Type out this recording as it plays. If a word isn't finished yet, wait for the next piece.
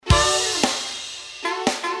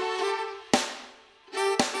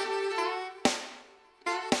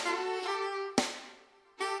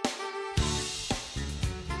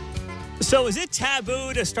So is it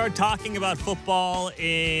taboo to start talking about football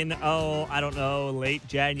in, late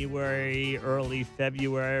January, early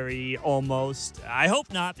February, almost? I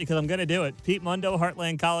hope not, because I'm going to do it. Pete Mundo,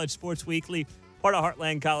 Heartland College Sports Weekly, part of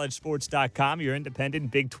HeartlandCollegeSports.com, your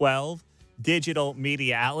independent Big 12 digital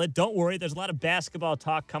media outlet. Don't worry, there's a lot of basketball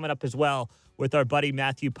talk coming up as well with our buddy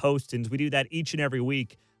Matthew Postins. We do that each and every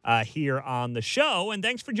week here on the show. And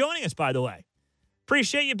thanks for joining us, by the way.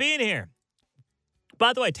 Appreciate you being here.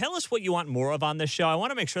 By the way, tell us what you want more of on this show. I want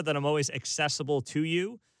to make sure that I'm always accessible to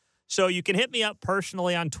you. So you can hit me up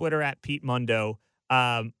personally on Twitter at Pete Mundo.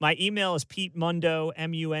 My email is PeteMundo,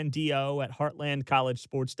 MUNDO, at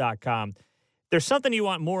HeartlandCollegeSports.com. There's something you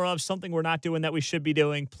want more of, something we're not doing that we should be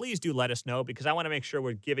doing, please do let us know, because I want to make sure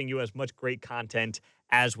we're giving you as much great content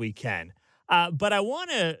as we can. But I want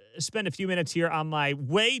to spend a few minutes here on my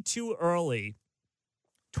way too early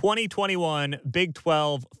 2021 Big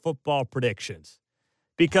 12 football predictions,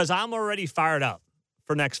 because I'm already fired up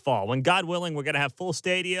for next fall. When, God willing, we're going to have full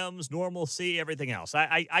stadiums, normalcy, everything else.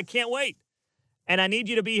 I can't wait. And I need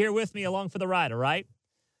you to be here with me along for the ride, all right?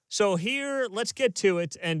 So here, let's get to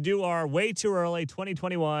it and do our way too early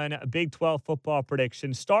 2021 Big 12 football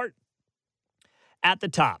predictions. Start at the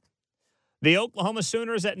top. The Oklahoma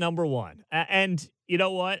Sooners at number 1. And you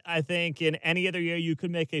know what? I think in any other year, you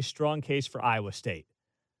could make a strong case for Iowa State.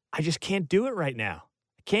 I just can't do it right now.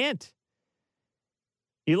 I can't.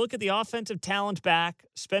 You look at the offensive talent back,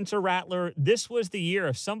 Spencer Rattler. This was the year,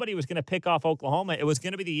 if somebody was going to pick off Oklahoma, it was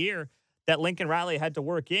going to be the year that Lincoln Riley had to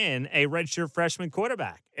work in a redshirt freshman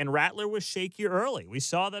quarterback. And Rattler was shaky early. We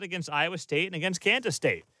saw that against Iowa State and against Kansas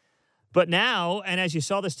State. But now, and as you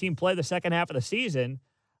saw this team play the second half of the season,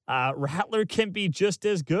 Rattler can be just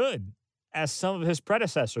as good as some of his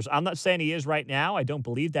predecessors. I'm not saying he is right now. I don't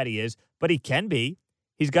believe that he is, but he can be.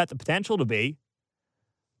 He's got the potential to be.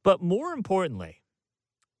 But more importantly,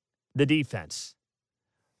 the defense.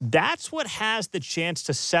 That's what has the chance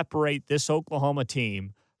to separate this Oklahoma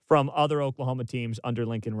team from other Oklahoma teams under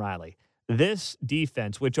Lincoln Riley. This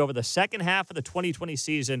defense, which over the second half of the 2020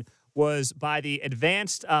 season was, by the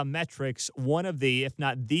advanced metrics, one of the, if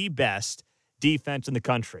not the best defense in the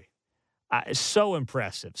country. So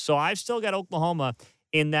impressive. So I've still got Oklahoma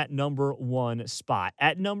in that number 1 spot.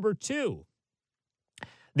 At number 2,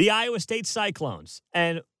 the Iowa State Cyclones.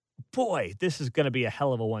 And boy, this is going to be a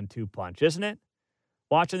hell of a 1-2 punch, isn't it?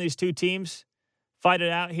 Watching these two teams fight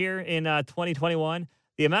it out here in 2021.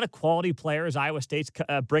 The amount of quality players Iowa State's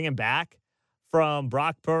bringing back, from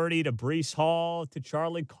Brock Purdy to Breece Hall to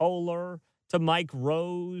Charlie Kolar to Mike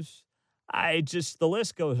Rose. The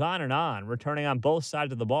list goes on, returning on both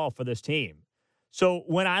sides of the ball for this team. So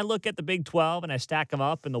when I look at the Big 12 and I stack them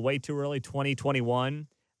up in the way too early 2021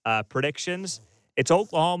 predictions, it's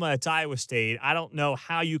Oklahoma, it's Iowa State. I don't know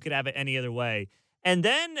how you could have it any other way. And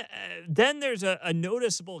then there's a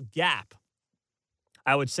noticeable gap,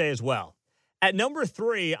 I would say, as well. At number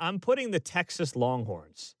 3, I'm putting the Texas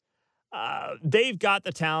Longhorns. They've got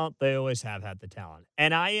the talent. They always have had the talent.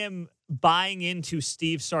 And I am buying into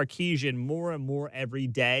Steve Sarkisian more and more every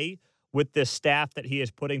day with this staff that he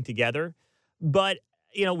is putting together. But,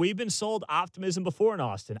 we've been sold optimism before in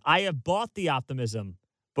Austin. I have bought the optimism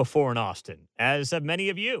before in Austin, as have many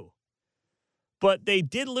of you. But they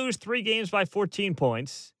did lose 3 games by 14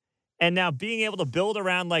 points. And now being able to build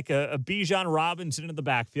around like a Bijan Robinson in the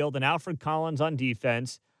backfield and Alfred Collins on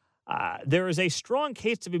defense, there is a strong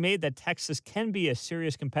case to be made that Texas can be a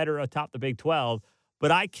serious competitor atop the Big 12, but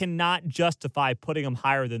I cannot justify putting them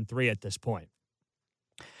higher than 3 at this point.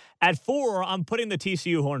 At 4, I'm putting the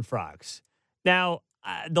TCU Horned Frogs. Now,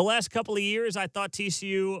 the last couple of years, I thought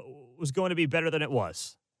TCU was going to be better than it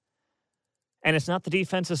was. And it's not the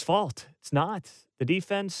defense's fault. It's not. The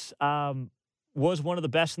defense was one of the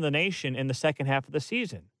best in the nation in the second half of the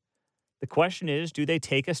season. The question is, do they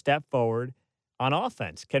take a step forward on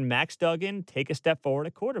offense? Can Max Duggan take a step forward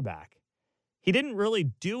at quarterback? He didn't really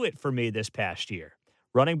do it for me this past year.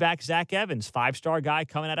 Running back Zach Evans, 5-star guy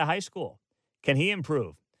coming out of high school. Can he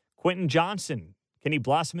improve? Quentin Johnson, can he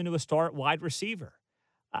blossom into a star at wide receiver?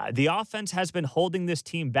 The offense has been holding this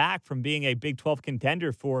team back from being a Big 12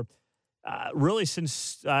 contender for really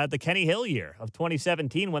since the Kenny Hill year of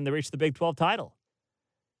 2017 when they reached the Big 12 title.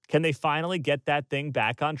 Can they finally get that thing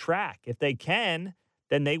back on track? If they can,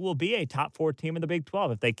 then they will be a top 4 team in the Big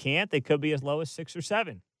 12. If they can't, they could be as low as 6 or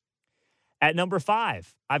 7. At number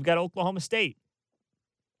 5, I've got Oklahoma State.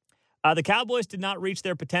 The Cowboys did not reach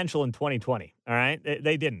their potential in 2020, all right?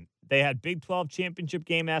 They didn't. They had Big 12 championship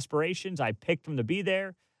game aspirations. I picked them to be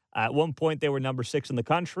there. At one point, they were number 6 in the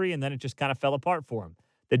country, and then it just kind of fell apart for them.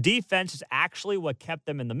 The defense is actually what kept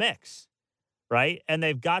them in the mix, right? And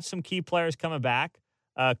they've got some key players coming back.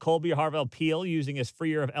 Colby Harvell-Peel using his free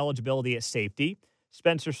year of eligibility at safety.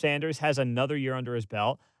 Spencer Sanders has another year under his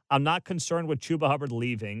belt. I'm not concerned with Chuba Hubbard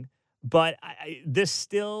leaving, but this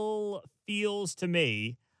still feels to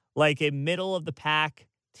me like a middle-of-the-pack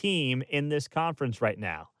team in this conference right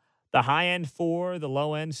now. The high end 4, the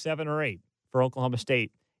low end 7 or 8 for Oklahoma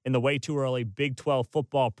State in the way too early Big 12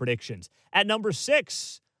 football predictions. At number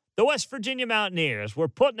 6, the West Virginia Mountaineers. We're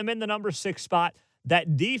putting them in the number 6 spot.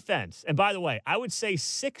 That defense, and by the way, I would say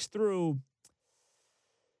 6 through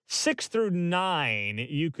 9,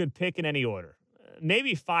 you could pick in any order.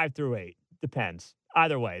 Maybe 5 through 8, depends.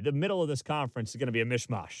 Either way, the middle of this conference is going to be a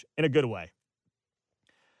mishmash in a good way.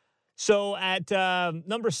 So at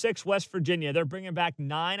number 6, West Virginia, they're bringing back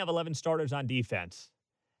 9 of 11 starters on defense.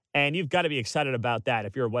 And you've got to be excited about that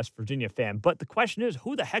if you're a West Virginia fan. But the question is,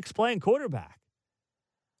 who the heck's playing quarterback?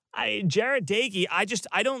 Jarret Doege,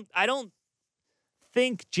 I don't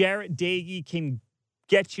think Jarret Doege can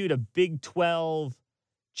get you to Big 12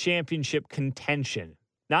 championship contention.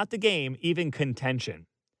 Not the game, even contention.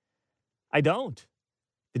 I don't.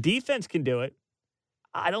 The defense can do it.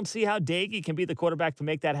 I don't see how Doege can be the quarterback to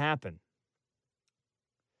make that happen.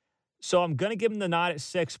 So I'm going to give him the nod at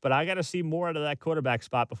 6, but I got to see more out of that quarterback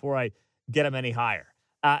spot before I get him any higher.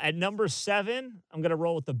 At number 7, I'm going to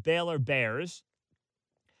roll with the Baylor Bears.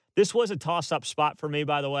 This was a toss-up spot for me,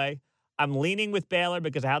 by the way. I'm leaning with Baylor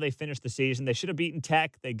because of how they finished the season. They should have beaten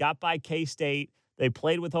Tech. They got by K-State. They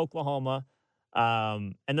played with Oklahoma.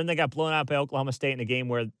 And then they got blown out by Oklahoma State in a game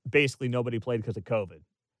where basically nobody played because of COVID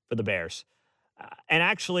for the Bears. And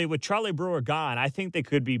actually, with Charlie Brewer gone, I think they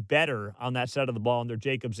could be better on that side of the ball under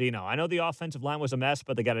Jacob Zeno. I know the offensive line was a mess,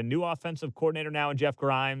 but they got a new offensive coordinator now in Jeff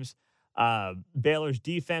Grimes. Baylor's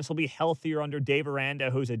defense will be healthier under Dave Aranda,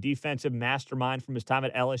 who's a defensive mastermind from his time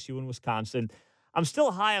at LSU in Wisconsin. I'm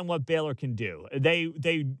still high on what Baylor can do.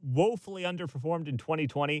 They woefully underperformed in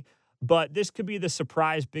 2020, but this could be the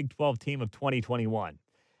surprise Big 12 team of 2021.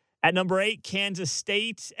 At number 8, Kansas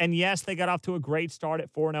State. And yes, they got off to a great start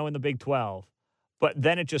at 4-0 in the Big 12. But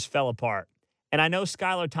then it just fell apart. And I know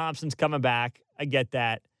Skylar Thompson's coming back. I get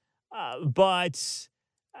that. But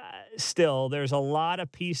still, there's a lot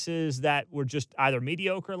of pieces that were just either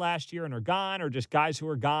mediocre last year and are gone, or just guys who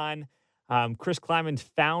are gone. Chris Klieman's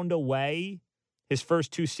found a way his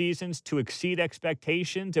first 2 seasons to exceed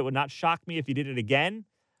expectations. It would not shock me if he did it again.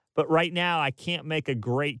 But right now, I can't make a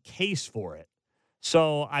great case for it.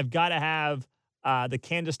 So I've got to have the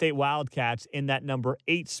Kansas State Wildcats in that number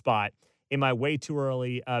 8 spot in my way too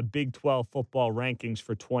early Big 12 football rankings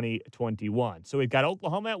for 2021. So we've got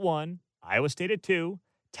Oklahoma at 1, Iowa State at 2,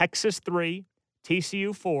 Texas 3,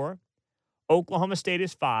 TCU 4, Oklahoma State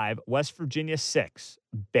is 5, West Virginia 6,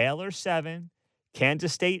 Baylor 7,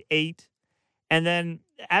 Kansas State 8. And then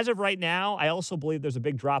as of right now, I also believe there's a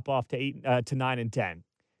big drop-off to 9 and 10.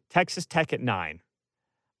 Texas Tech at 9.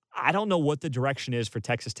 I don't know what the direction is for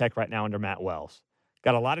Texas Tech right now under Matt Wells.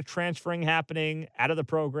 Got a lot of transferring happening out of the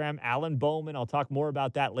program. Alan Bowman, I'll talk more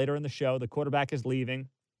about that later in the show. The quarterback is leaving.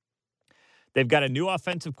 They've got a new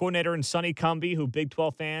offensive coordinator in Sonny Cumbie, who Big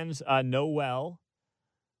 12 fans know well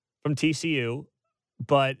from TCU.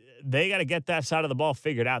 But they got to get that side of the ball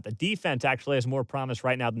figured out. The defense actually has more promise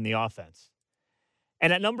right now than the offense.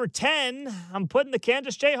 And at number 10, I'm putting the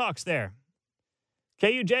Kansas Jayhawks there.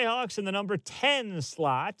 KU Jayhawks in the number 10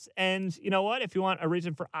 slot. And you know what? If you want a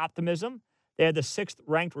reason for optimism, they had the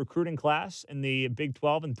 6th-ranked recruiting class in the Big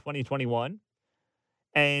 12 in 2021.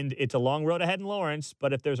 And it's a long road ahead in Lawrence,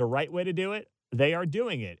 but if there's a right way to do it, they are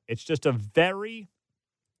doing it. It's just a very,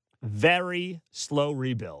 very slow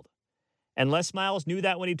rebuild. And Les Miles knew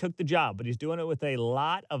that when he took the job, but he's doing it with a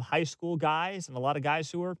lot of high school guys and a lot of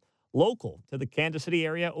guys who are local to the Kansas City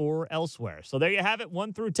area or elsewhere. So there you have it,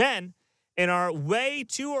 1 through 10. In our way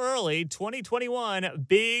too early 2021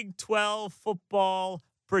 Big 12 football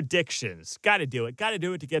predictions. Got to do it. Got to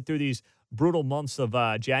do it to get through these brutal months of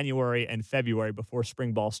January and February before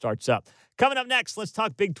spring ball starts up. Coming up next, let's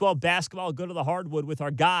talk Big 12 basketball. Go to the hardwood with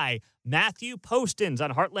our guy, Matthew Postins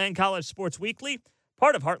on Heartland College Sports Weekly,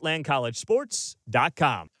 part of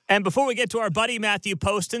HeartlandCollegeSports.com. And before we get to our buddy Matthew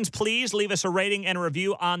Postins, please leave us a rating and a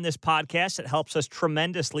review on this podcast. It helps us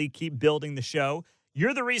tremendously keep building the show.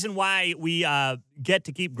 You're the reason why we get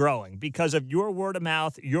to keep growing, because of your word of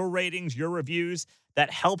mouth, your ratings, your reviews. That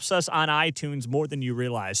helps us on iTunes more than you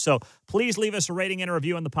realize. So please leave us a rating and a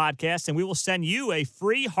review on the podcast, and we will send you a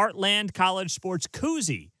free Heartland College Sports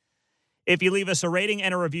koozie if you leave us a rating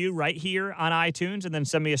and a review right here on iTunes, and then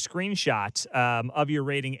send me a screenshot of your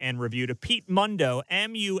rating and review to Pete Mundo,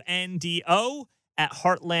 MUNDO, at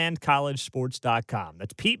HeartlandCollegeSports.com.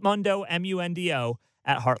 That's Pete Mundo, MUNDO,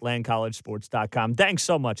 at HeartlandCollegeSports.com. Thanks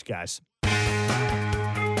so much, guys.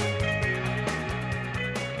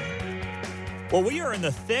 Well, we are in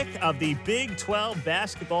the thick of the Big 12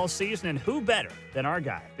 basketball season, and who better than our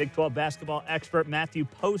guy, Big 12 basketball expert Matthew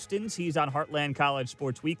Postins. He's on Heartland College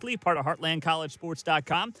Sports Weekly, part of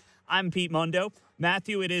heartlandcollegesports.com. I'm Pete Mundo.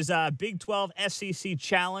 Matthew, it is Big 12 SEC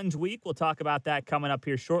Challenge Week. We'll talk about that coming up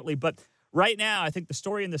here shortly. But right now, I think the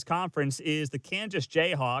story in this conference is the Kansas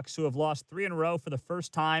Jayhawks, who have lost 3 in a row for the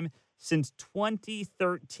first time since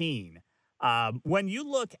 2013. When you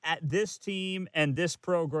look at this team and this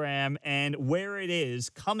program and where it is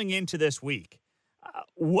coming into this week,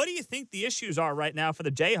 what do you think the issues are right now for the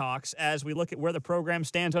Jayhawks as we look at where the program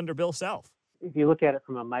stands under Bill Self? If you look at it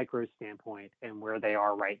from a micro standpoint and where they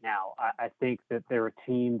are right now, I think that they're a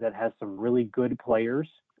team that has some really good players,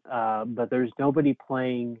 but there's nobody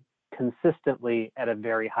playing consistently at a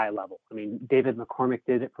very high level. I mean, David McCormick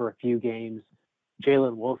did it for a few games.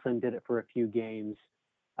 Jalen Wilson did it for a few games.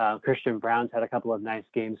 Christian Brown's had a couple of nice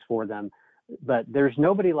games for them, but there's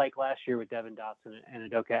nobody like last year with Devin Dotson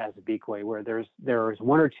and Udoka Azubuike, where there's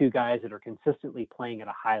one or two guys that are consistently playing at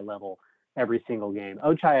a high level every single game.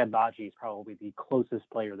 Ochai Agbaji is probably the closest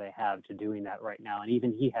player they have to doing that right now, and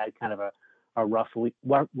even he had kind of a rough week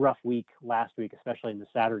last week, especially in the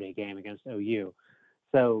Saturday game against OU.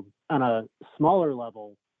 So on a smaller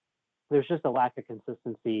level, there's just a lack of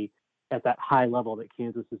consistency at that high level that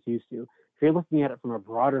Kansas is used to. If you're looking at it from a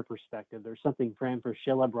broader perspective, there's something Fran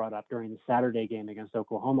Fraschilla brought up during the Saturday game against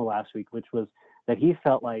Oklahoma last week, which was that he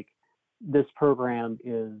felt like this program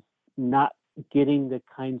is not getting the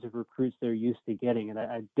kinds of recruits they're used to getting. And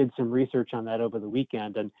I did some research on that over the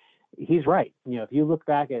weekend, and he's right. You know, if you look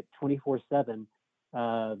back at 24/7,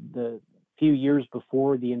 the few years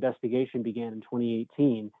before the investigation began in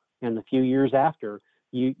 2018 and the few years after,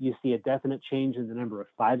 you see a definite change in the number of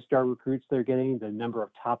 5-star recruits they're getting, the number of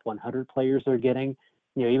top 100 players they're getting.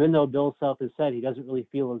 You know, even though Bill Self has said he doesn't really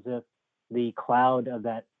feel as if the cloud of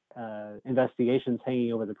that investigation is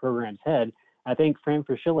hanging over the program's head, I think Fran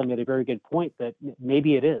Fraschilla made a very good point that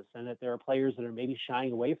maybe it is, and that there are players that are maybe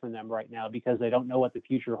shying away from them right now because they don't know what the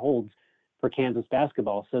future holds for Kansas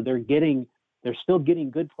basketball. So they're still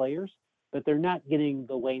getting good players, but they're not getting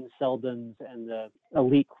the Wayne Seldons and the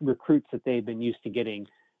elite recruits that they've been used to getting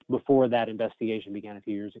before that investigation began a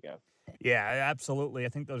few years ago. Yeah, absolutely. I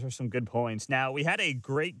think those are some good points. Now, we had a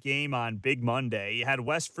great game on Big Monday. You had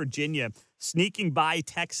West Virginia sneaking by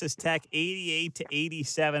Texas Tech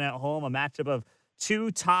 88-87 at home, a matchup of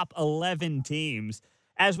two top 11 teams.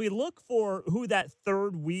 As we look for who that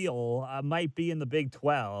third wheel might be in the Big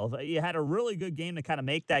 12, you had a really good game to kind of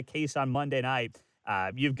make that case on Monday night.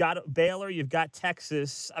 You've got Baylor, you've got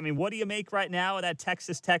Texas. I mean, what do you make right now of that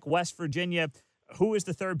Texas Tech, West Virginia? Who is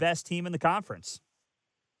the third best team in the conference?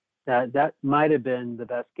 That might have been the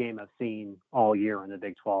best game I've seen all year in the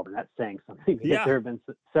Big 12, and that's saying something. Yeah. There have been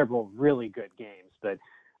several really good games, but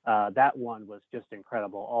that one was just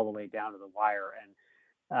incredible all the way down to the wire.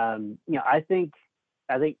 And I think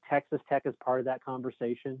Texas Tech is part of that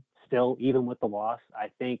conversation still, even with the loss. I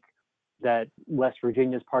think that West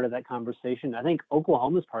Virginia is part of that conversation. I think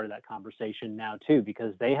Oklahoma is part of that conversation now too,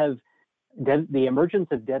 because they have the emergence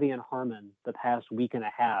of Devian Harmon the past week and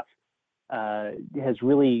a half has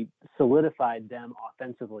really solidified them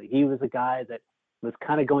offensively. He was a guy that was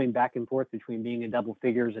kind of going back and forth between being in double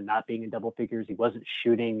figures and not being in double figures. He wasn't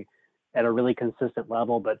shooting at a really consistent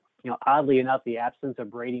level, but oddly enough, the absence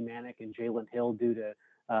of Brady Manick and Jalen Hill due to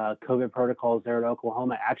COVID protocols there at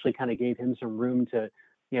Oklahoma actually kind of gave him some room to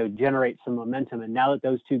generate some momentum. And now that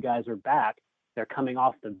those two guys are back, they're coming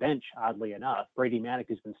off the bench, oddly enough. Brady Manick,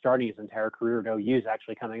 who's been starting his entire career at OU, is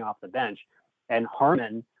actually coming off the bench. And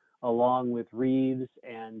Harmon, along with Reeves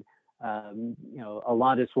and,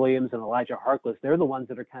 Alondas Williams and Elijah Harkless, they're the ones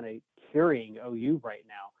that are kind of carrying OU right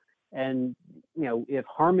now. And, if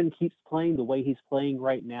Harmon keeps playing the way he's playing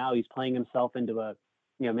right now, he's playing himself into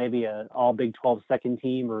maybe a all Big 12 second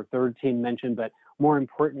team or third team mention, but more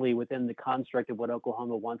importantly, within the construct of what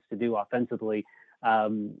Oklahoma wants to do offensively,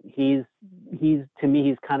 he's to me,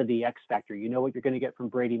 he's kind of the X factor. You know what you're going to get from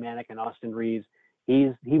Brady Manick and Austin Reeves. He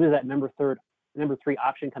was that number 3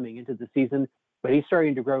 option coming into the season, but he's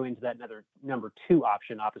starting to grow into that number 2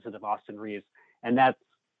 option opposite of Austin Reeves. And that's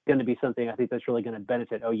going to be something I think that's really going to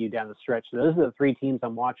benefit OU down the stretch. So those are the 3 teams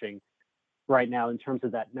I'm watching right now in terms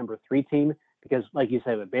of that number 3 team, because like you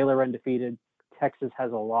said, with Baylor undefeated, Texas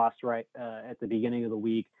has a loss right at the beginning of the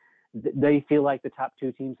week. They feel like the top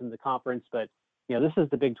 2 teams in the conference, but this is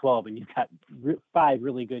the Big 12, and you've got 5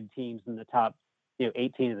 really good teams in the top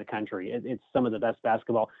 18 in the country. It's some of the best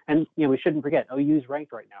basketball, and we shouldn't forget OU's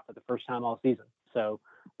ranked right now for the first time all season. So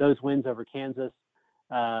those wins over Kansas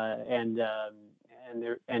and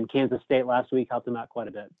Kansas State last week helped them out quite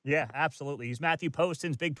a bit. Yeah, absolutely. He's Matthew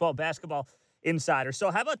Postins, Big 12 basketball insider.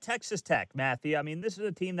 So how about Texas Tech, Matthew? I mean, this is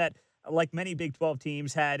a team that, like many Big 12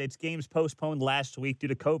 teams, had its games postponed last week due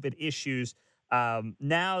to COVID issues.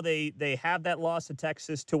 Now they have that loss to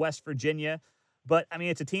Texas, to West Virginia. But, I mean,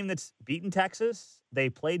 it's a team that's beaten Texas. They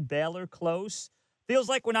played Baylor close. Feels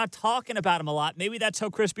like we're not talking about them a lot. Maybe that's how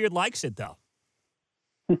Chris Beard likes it, though.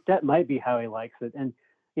 That might be how he likes it. And,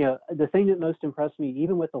 the thing that most impressed me,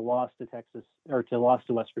 even with the loss to Texas or to loss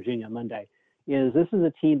to West Virginia on Monday, is this is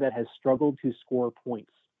a team that has struggled to score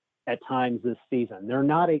points at times this season. They're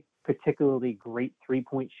not a particularly great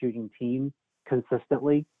 3-point shooting team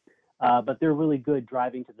consistently, but they're really good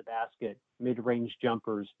driving to the basket, mid-range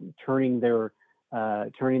jumpers, turning their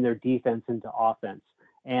defense into offense.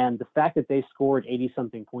 And the fact that they scored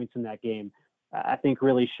 80-something points in that game, I think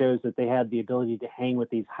really shows that they had the ability to hang with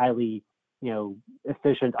these highly,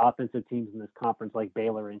 efficient offensive teams in this conference like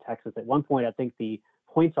Baylor and Texas. At one point, I think the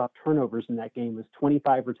points off turnovers in that game was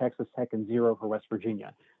 25 for Texas Tech and 0 for West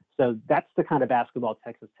Virginia. So that's the kind of basketball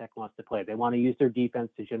Texas Tech wants to play. They want to use their defense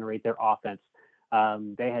to generate their offense.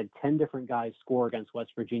 They had 10 different guys score against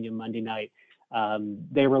West Virginia Monday night.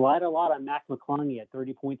 They relied a lot on Mac McClung. He had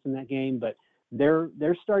 30 points in that game, but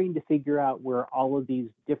they're starting to figure out where all of these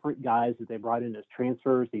different guys that they brought in as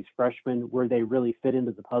transfers, these freshmen, where they really fit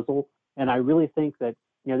into the puzzle. And I really think that,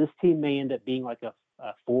 this team may end up being like a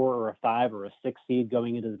 4 or a 5 or a 6 seed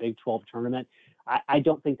going into the Big 12 tournament. I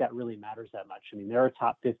don't think that really matters that much. I mean, they're a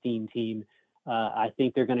top 15 team. I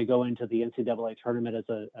think they're going to go into the NCAA tournament as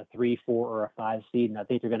a 3, 4, or a 5 seed, and I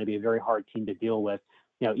think they're going to be a very hard team to deal with,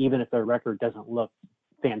 even if their record doesn't look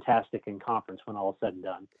fantastic in conference when all is said and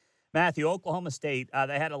done. Matthew, Oklahoma State,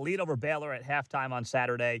 they had a lead over Baylor at halftime on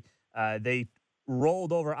Saturday. They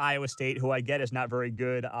rolled over Iowa State, who I get is not very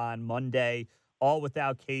good, on Monday, all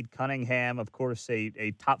without Cade Cunningham, of course,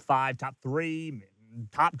 a top 5, top 3,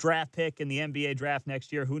 top draft pick in the NBA draft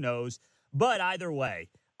next year. Who knows? But either way,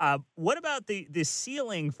 what about the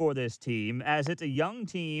ceiling for this team, as it's a young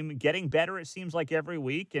team getting better, it seems like, every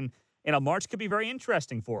week, and March could be very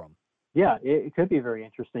interesting for them. Yeah, it could be very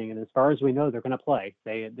interesting. And as far as we know, they're going to play.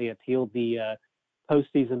 They appealed the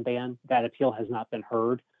postseason ban. That appeal has not been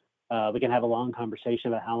heard. We can have a long conversation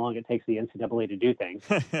about how long it takes the NCAA to do things,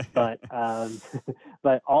 but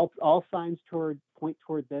all signs point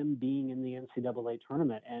toward them being in the NCAA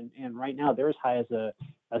tournament. And right now they're as high as a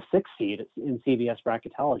 6 seed in CBS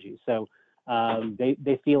bracketology. So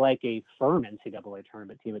they feel like a firm NCAA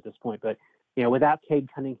tournament team at this point. But without Cade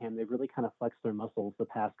Cunningham, they've really kind of flexed their muscles the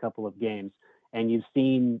past couple of games, and you've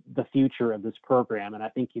seen the future of this program. And I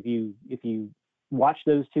think if you watch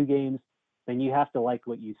those 2 games, then you have to like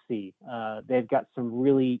what you see. They've got some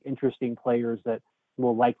really interesting players that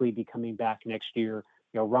will likely be coming back next year.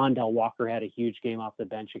 Rondell Walker had a huge game off the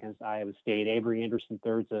bench against Iowa State. Avery Anderson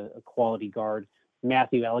III's a quality guard.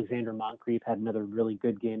 Matthew Alexander Moncrief had another really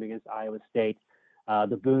good game against Iowa State.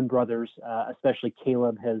 The Boone brothers, especially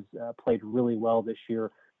Caleb, has played really well this year.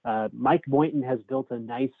 Mike Boynton has built a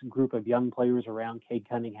nice group of young players around Cade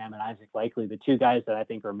Cunningham and Isaac Likely, the 2 guys that I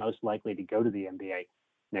think are most likely to go to the NBA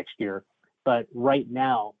next year. But right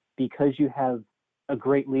now, because you have a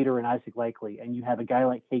great leader in Isaac Likely, and you have a guy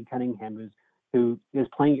like Cade Cunningham who is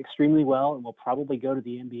playing extremely well and will probably go to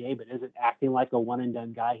the NBA, but isn't acting like a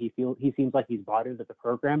one-and-done guy. He seems like he's bought into the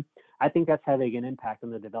program. I think that's having an impact on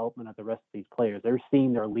the development of the rest of these players. They're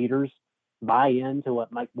seeing their leaders buy into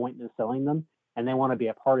what Mike Boynton is selling them, and they want to be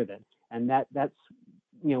a part of it. And that's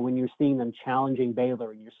when you're seeing them challenging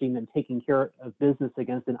Baylor and you're seeing them taking care of business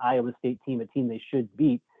against an Iowa State team, a team they should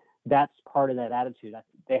beat, that's part of that attitude.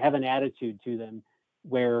 They have an attitude to them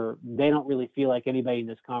where they don't really feel like anybody in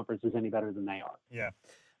this conference is any better than they are. Yeah.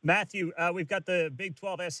 Matthew, we've got the Big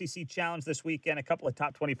 12 SEC Challenge this weekend, a couple of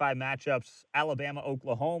top 25 matchups, Alabama,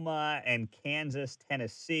 Oklahoma, and Kansas,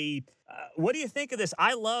 Tennessee. What do you think of this?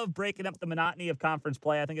 I love breaking up the monotony of conference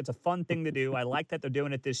play. I think it's a fun thing to do. I like that they're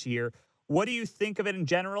doing it this year. What do you think of it in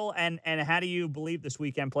general, and how do you believe this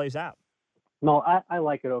weekend plays out? No, I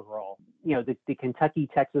like it overall. The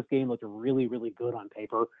Kentucky-Texas game looked really, really good on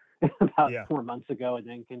paper about 4 months ago, and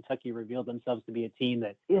then Kentucky revealed themselves to be a team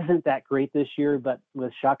that isn't that great this year, but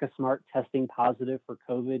with Shaka Smart testing positive for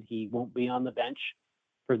COVID, he won't be on the bench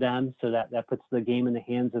for them, so that puts the game in the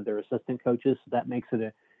hands of their assistant coaches. So that makes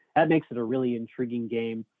it a really intriguing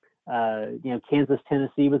game.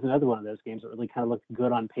 Kansas-Tennessee was another one of those games that really kind of looked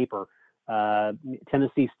good on paper.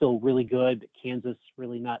 Tennessee's still really good, but Kansas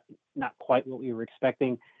really not quite what we were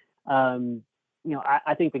expecting.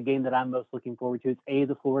 I think the game that I'm most looking forward to is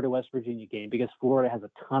the Florida-West Virginia game, because Florida has a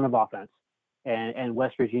ton of offense, and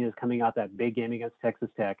West Virginia is coming out that big game against Texas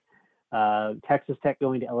Tech. Texas Tech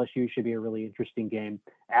going to LSU should be a really interesting game.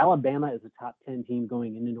 Alabama is a top 10 team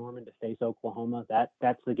going into Norman to face Oklahoma.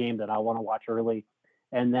 That's the game that I want to watch early.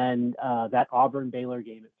 And then that Auburn-Baylor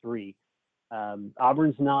game at 3.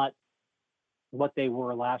 Auburn's not what they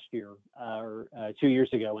were last year or 2 years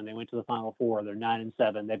ago when they went to the Final Four. They're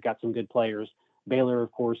 9-7. They've got some good players. Baylor,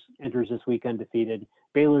 of course, enters this week undefeated.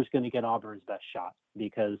 Baylor's going to get Auburn's best shot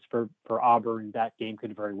because for Auburn, that game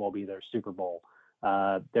could very well be their Super Bowl.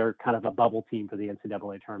 They're kind of a bubble team for the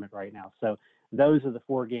NCAA tournament right now. So those are the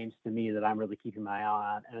 4 games to me that I'm really keeping my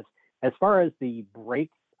eye on. And as far as the break,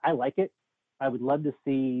 I like it. I would love to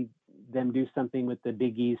see them do something with the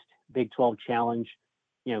Big East, Big 12 Challenge,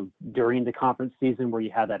 during the conference season where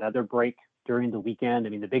you have that other break during the weekend. I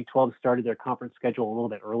mean, the Big 12 started their conference schedule a little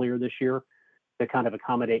bit earlier this year to kind of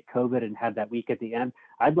accommodate COVID and have that week at the end.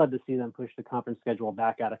 I'd love to see them push the conference schedule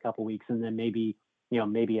back out a couple weeks and then maybe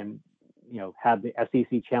have the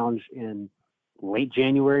SEC Challenge in late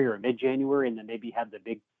January or mid-January, and then maybe have the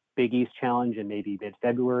Big East Challenge in maybe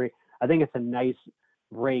mid-February. I think it's a nice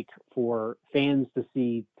break for fans to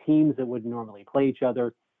see teams that would normally play each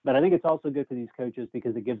other. But I think it's also good for these coaches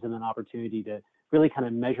because it gives them an opportunity to really kind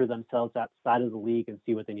of measure themselves outside of the league and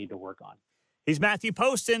see what they need to work on. He's Matthew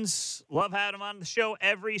Postins. Love having him on the show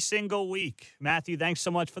every single week. Matthew, thanks so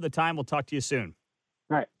much for the time. We'll talk to you soon.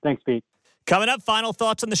 All right. Thanks, Pete. Coming up, final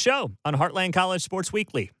thoughts on the show on Heartland College Sports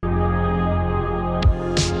Weekly.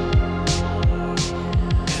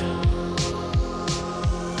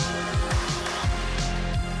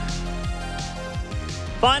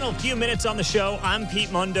 Final few minutes on the show. I'm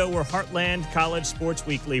Pete Mundo. We're Heartland College Sports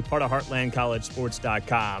Weekly, part of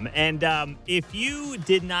HeartlandCollegeSports.com. And if you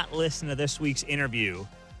did not listen to this week's interview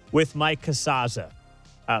with Mike Casazza,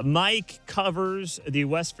 Mike covers the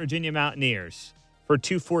West Virginia Mountaineers for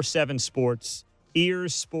 247 Sports,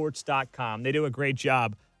 earsports.com. They do a great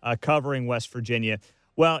job covering West Virginia.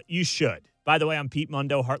 Well, you should. By the way, I'm Pete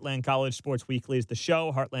Mundo. Heartland College Sports Weekly is the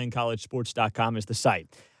show. HeartlandCollegeSports.com is the site.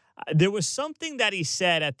 There was something that he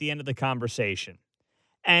said at the end of the conversation,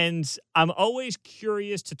 and I'm always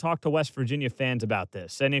curious to talk to West Virginia fans about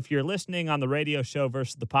this. And if you're listening on the radio show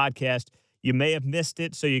versus the podcast, you may have missed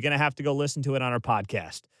it, so you're going to have to go listen to it on our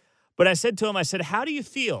podcast. But I said to him, how do you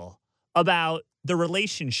feel about the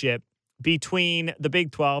relationship between the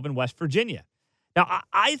Big 12 and West Virginia? Now,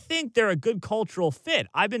 I think they're a good cultural fit.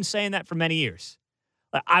 I've been saying that for many years.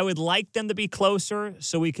 I would like them to be closer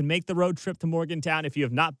so we can make the road trip to Morgantown. If you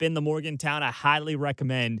have not been to Morgantown, I highly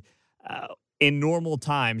recommend in normal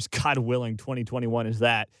times, God willing, 2021 is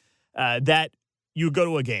that you go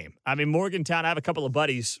to a game. I mean, Morgantown, I have a couple of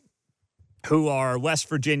buddies who are West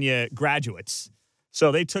Virginia graduates.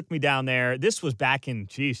 So they took me down there. This was back in,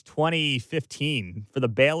 2015 for the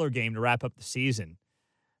Baylor game to wrap up the season.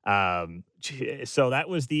 So that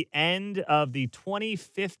was the end of the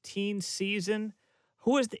 2015 season.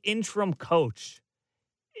 Who was the interim coach?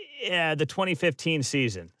 Yeah, the 2015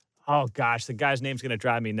 season. Oh, gosh, the guy's name's going to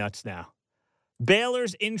drive me nuts now.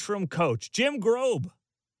 Baylor's interim coach, Jim Grobe.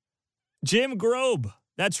 Jim Grobe.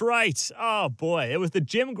 That's right. Oh, boy, it was the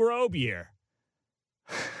Jim Grobe year.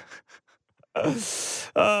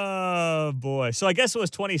 Oh, boy. So I guess it was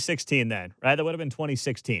 2016 then, right? That would have been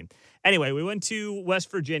 2016. Anyway, we went to West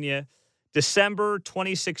Virginia, December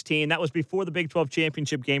 2016. That was before the Big 12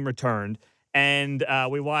 championship game returned. And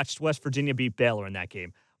we watched West Virginia beat Baylor in that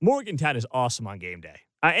game. Morgantown is awesome on game day.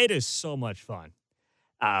 It is so much fun.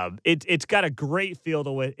 It's got a great feel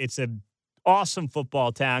to it. It's an awesome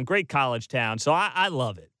football town, great college town. So I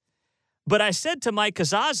love it. But I said to Mike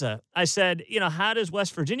Casazza, I said, how does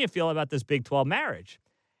West Virginia feel about this Big 12 marriage?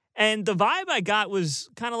 And the vibe I got was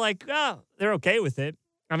kind of like, oh, they're okay with it.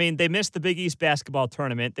 I mean, they missed the Big East basketball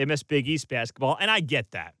tournament. They missed Big East basketball. And I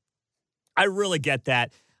get that. I really get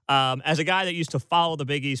that. As a guy that used to follow the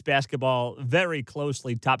Big East basketball very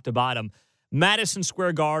closely, top to bottom, Madison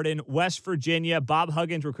Square Garden, West Virginia, Bob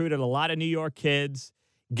Huggins recruited a lot of New York kids.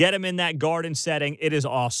 Get them in that Garden setting. It is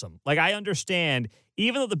awesome. Like, I understand,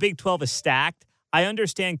 even though the Big 12 is stacked, I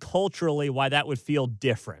understand culturally why that would feel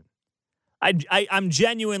different. I'm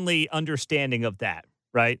genuinely understanding of that,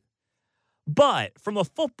 right? But from a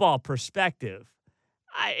football perspective,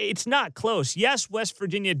 it's not close. Yes, West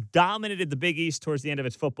Virginia dominated the Big East towards the end of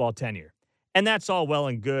its football tenure, and that's all well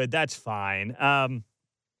and good. That's fine.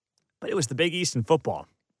 But it was the Big East in football,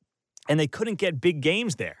 and they couldn't get big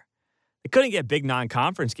games there. They couldn't get big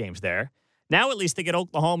non-conference games there. Now at least they get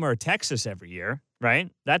Oklahoma or Texas every year,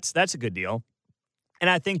 right? That's a good deal. And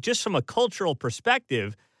I think just from a cultural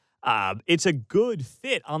perspective, it's a good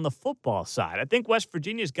fit on the football side. I think West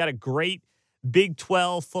Virginia's got a great Big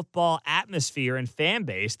 12 football atmosphere and fan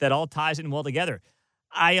base that all ties in well together.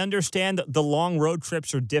 I understand that the long road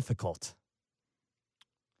trips are difficult.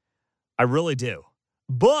 I really do.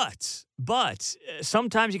 But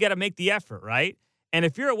sometimes you got to make the effort, right? And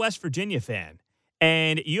if you're a West Virginia fan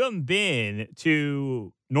and you haven't been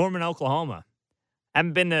to Norman, Oklahoma,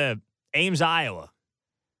 haven't been to Ames, Iowa,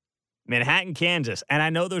 Manhattan, Kansas, and I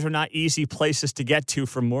know those are not easy places to get to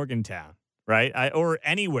from Morgantown, right? Or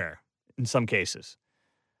anywhere in some cases.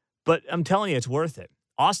 But I'm telling you, it's worth it.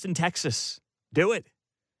 Austin, Texas, do it.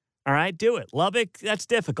 All right, do it. Lubbock, that's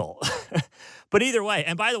difficult. But either way,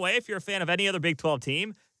 and by the way, if you're a fan of any other Big 12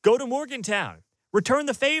 team, go to Morgantown. Return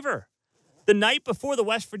the favor. The night before the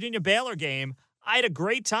West Virginia-Baylor game, I had a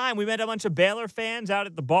great time. We met a bunch of Baylor fans out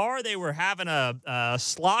at the bar. They were having a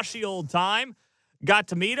sloshy old time. Got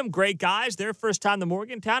to meet them. Great guys. Their first time to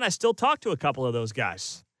Morgantown. I still talk to a couple of those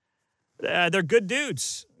guys. They're good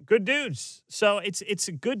dudes. Good dudes. So it's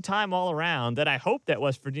a good time all around, and I hope that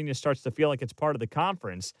West Virginia starts to feel like it's part of the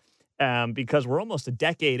conference because we're almost a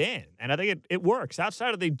decade in, and I think it works.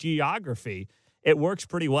 Outside of the geography, it works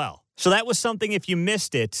pretty well. So that was something, if you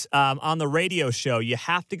missed it on the radio show, you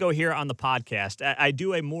have to go here on the podcast. I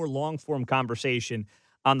do a more long-form conversation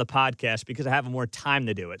on the podcast because I have more time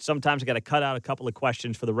to do it. Sometimes I got to cut out a couple of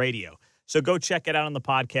questions for the radio. So go check it out on the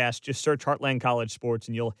podcast. Just search Heartland College Sports,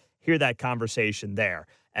 and you'll hear that conversation there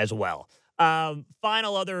as well.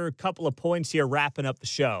 Final other couple of points here, wrapping up the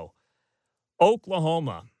show.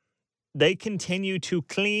 Oklahoma, they continue to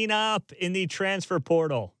clean up in the transfer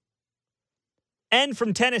portal. And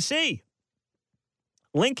from Tennessee,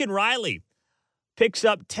 Lincoln Riley picks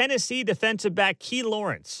up Tennessee defensive back Key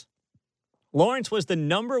Lawrence. Lawrence was the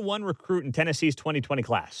number one recruit in Tennessee's 2020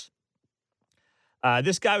 class.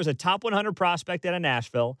 This guy was a top 100 prospect out of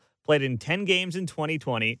Nashville, played in 10 games in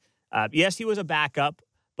 2020. Yes, he was a backup,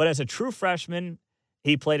 but as a true freshman,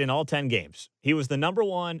 he played in all 10 games. He was the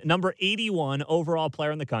number 81 overall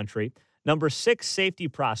player in the country, number 6 safety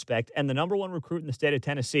prospect, and the number 1 recruit in the state of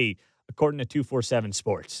Tennessee, according to 247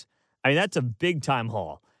 Sports. I mean, that's a big-time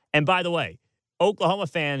haul. And by the way, Oklahoma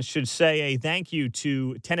fans should say a thank you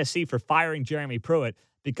to Tennessee for firing Jeremy Pruitt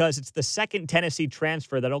because it's the second Tennessee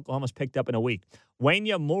transfer that Oklahoma's picked up in a week.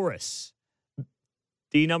 Wanya Morris,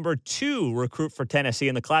 the number 2 recruit for Tennessee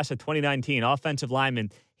in the class of 2019, offensive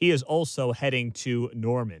lineman, he is also heading to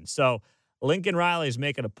Norman. So Lincoln Riley is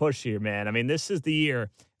making a push here, man. I mean, this is the year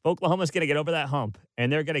Oklahoma's going to get over that hump,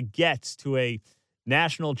 and they're going to get to a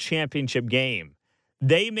national championship game.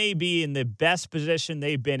 They may be in the best position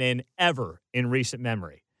they've been in ever in recent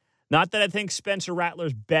memory. Not that I think Spencer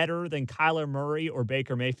Rattler's better than Kyler Murray or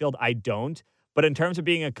Baker Mayfield. I don't. But in terms of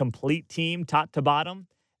being a complete team, top to bottom,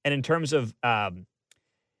 and in terms of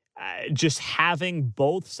just having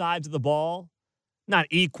both sides of the ball, not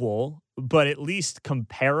equal, but at least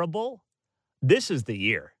comparable, this is the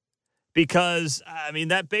year. Because, I mean,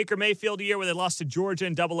 that Baker Mayfield year where they lost to Georgia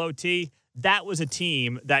in double OT, that was a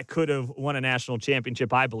team that could have won a national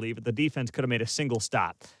championship, I believe. But the defense could have made a single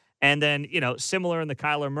stop. And then, similar in the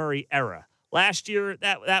Kyler Murray era. Last year,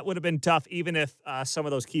 that would have been tough, even if some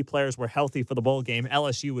of those key players were healthy for the bowl game.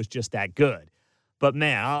 LSU was just that good. But,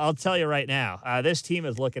 man, I'll tell you right now, this team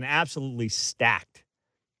is looking absolutely stacked.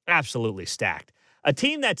 Absolutely stacked. A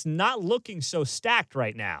team that's not looking so stacked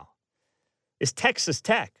right now is Texas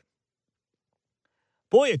Tech.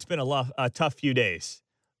 Boy, it's been a tough few days.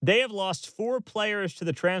 They have lost 4 players to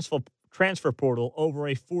the transfer portal over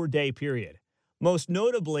a 4-day period. Most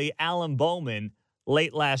notably, Alan Bowman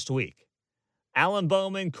late last week. Alan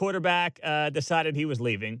Bowman, quarterback, decided he was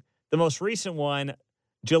leaving. The most recent one,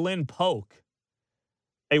 Jalen Polk,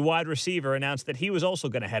 a wide receiver, announced that he was also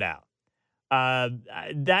going to head out.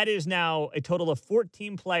 That is now a total of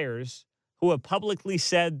 14 players who have publicly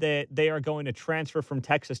said that they are going to transfer from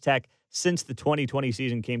Texas Tech since the 2020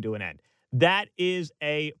 season came to an end. That is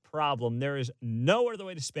a problem. There is no other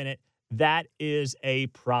way to spin it. That is a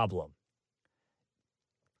problem.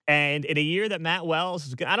 And in a year that Matt Wells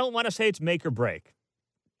is, I don't want to say it's make or break,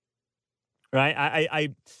 right?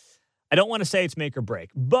 I don't want to say it's make or break,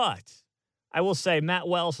 but I will say Matt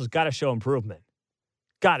Wells has got to show improvement.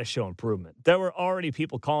 Got to show improvement. There were already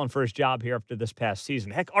people calling for his job here after this past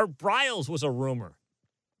season. Heck, Art Briles was a rumor.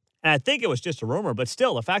 And I think it was just a rumor, but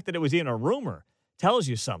still, the fact that it was even a rumor tells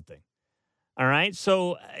you something. All right?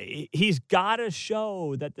 So he's got to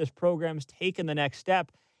show that this program's taken the next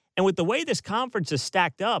step. And with the way this conference is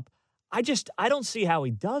stacked up, I don't see how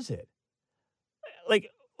he does it.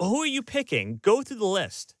 Like, who are you picking? Go through the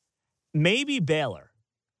list. Maybe Baylor.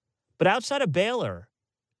 But outside of Baylor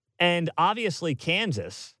and obviously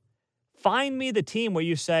Kansas, find me the team where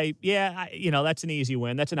you say, yeah, that's an easy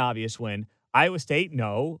win. That's an obvious win. Iowa State,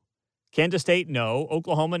 no. Kansas State, no.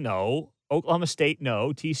 Oklahoma, no. Oklahoma State,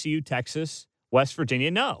 no. TCU, Texas, West Virginia,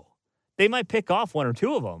 no. They might pick off one or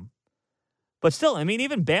two of them. But still, I mean,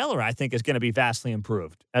 even Baylor, I think, is going to be vastly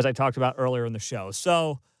improved, as I talked about earlier in the show.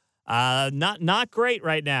 So, not great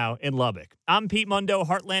right now in Lubbock. I'm Pete Mundo.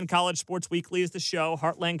 Heartland College Sports Weekly is the show.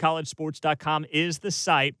 HeartlandCollegeSports.com is the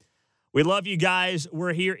site. We love you guys.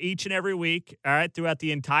 We're here each and every week, all right, throughout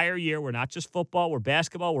the entire year. We're not just football. We're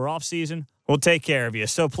basketball. We're off season. We'll take care of you.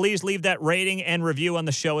 So please leave that rating and review on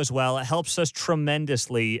the show as well. It helps us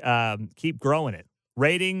tremendously keep growing it.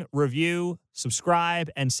 Rating, review, subscribe,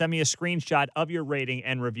 and send me a screenshot of your rating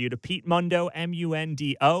and review to Pete Mundo,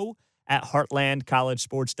 MUNDO, at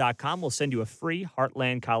HeartlandCollegeSports.com. We'll send you a free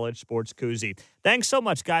Heartland College Sports koozie. Thanks so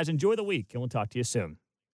much, guys. Enjoy the week, and we'll talk to you soon.